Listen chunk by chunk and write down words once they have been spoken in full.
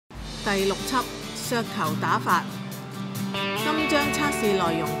第6輯削球打法，金章測試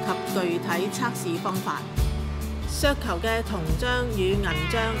內容及具體測試方法。削球嘅銅章與銀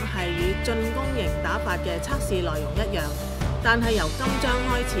章係與進攻型打法嘅測試內容一樣，但係由金章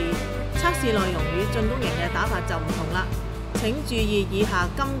開始，測試內容與進攻型嘅打法就唔同啦。請注意以下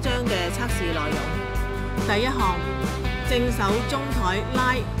金章嘅測試內容。第一項，正手中台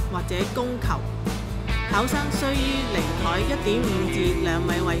拉或者攻球，考生須於離台1.5至2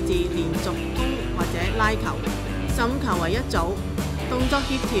米位置連續攻或者拉球，15球為一組，動作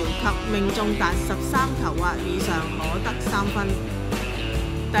協調及命中達13球或以上可得3分。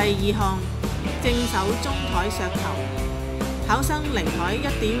第二項，正手中台削球，考生離台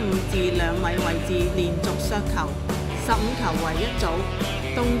1.5至2米位置連續削球，15球為一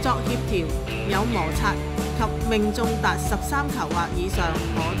組，動作協調有摩擦及命中達13球或以上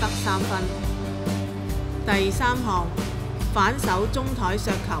可得3分。第三項，反手中台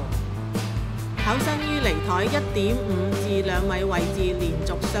削球，考生於離台1.5至2米位置連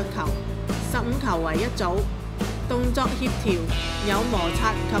續削球，15球為一組，動作協調有摩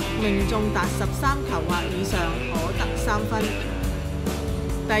擦及命中達13球或以上可得3分。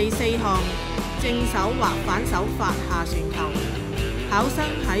第四項，正手或反手發下旋球，考生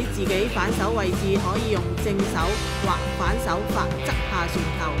喺自己反手位置可以用正手或反手發側下旋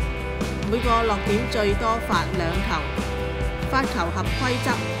球，每個落點最多發2球。發球合規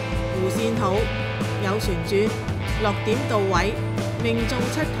則：弧線好，有旋轉，落點到位，命中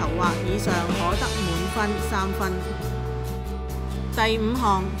7球或以上可得滿分3分。第五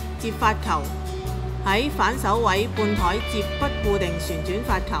項，接發球，喺反手位半台接不固定旋轉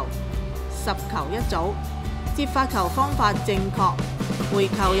發球，10球一組。接發球方法正確，回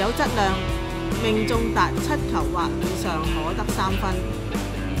球有質量，命中達7球或以上可得3分。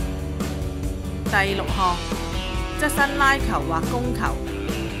第6項，側身拉球或攻球，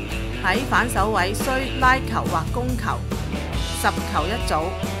喺反手位需拉球或攻球，10球一組，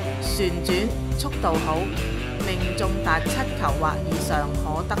旋轉速度好，命中達7球或以上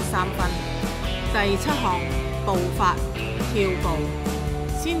可得3分。第7項，步法跳步，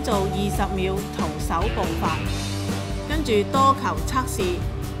先做20秒徒手步法，跟住多球測試，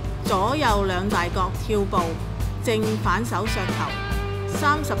左右兩大角跳步，正反手削球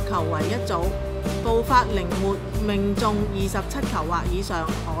，30球為一組，步法靈活，命中27球或以上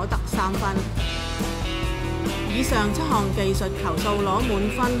可得3分。以上7項技術球數攞滿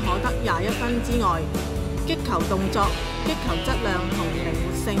分可得21分之外，擊球動作、擊球質量同靈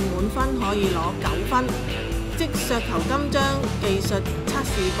活性滿分可以攞9分，即削球金章技術測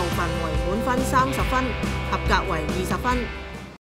試部分為滿分30分，合格為20分。